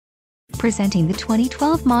Presenting the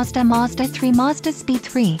 2012 Mazda Mazda3 Mazda's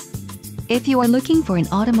B3. If you are looking for an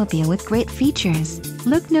automobile with great features,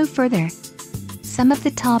 look no further. Some of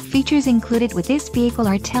the top features included with this vehicle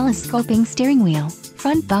are telescoping steering wheel,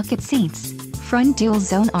 front bucket seats, front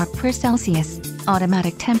dual-zone AR/Celsius,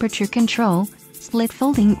 automatic temperature control, split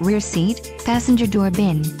folding rear seat, passenger door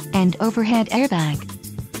bin, and overhead airbag.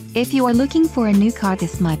 If you are looking for a new car,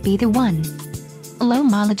 this might be the one. Low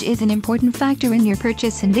mileage is an important factor in your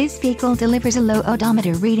purchase, and this vehicle delivers a low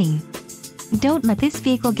odometer reading. Don't let this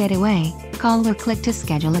vehicle get away. Call or click to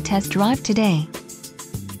schedule a test drive today.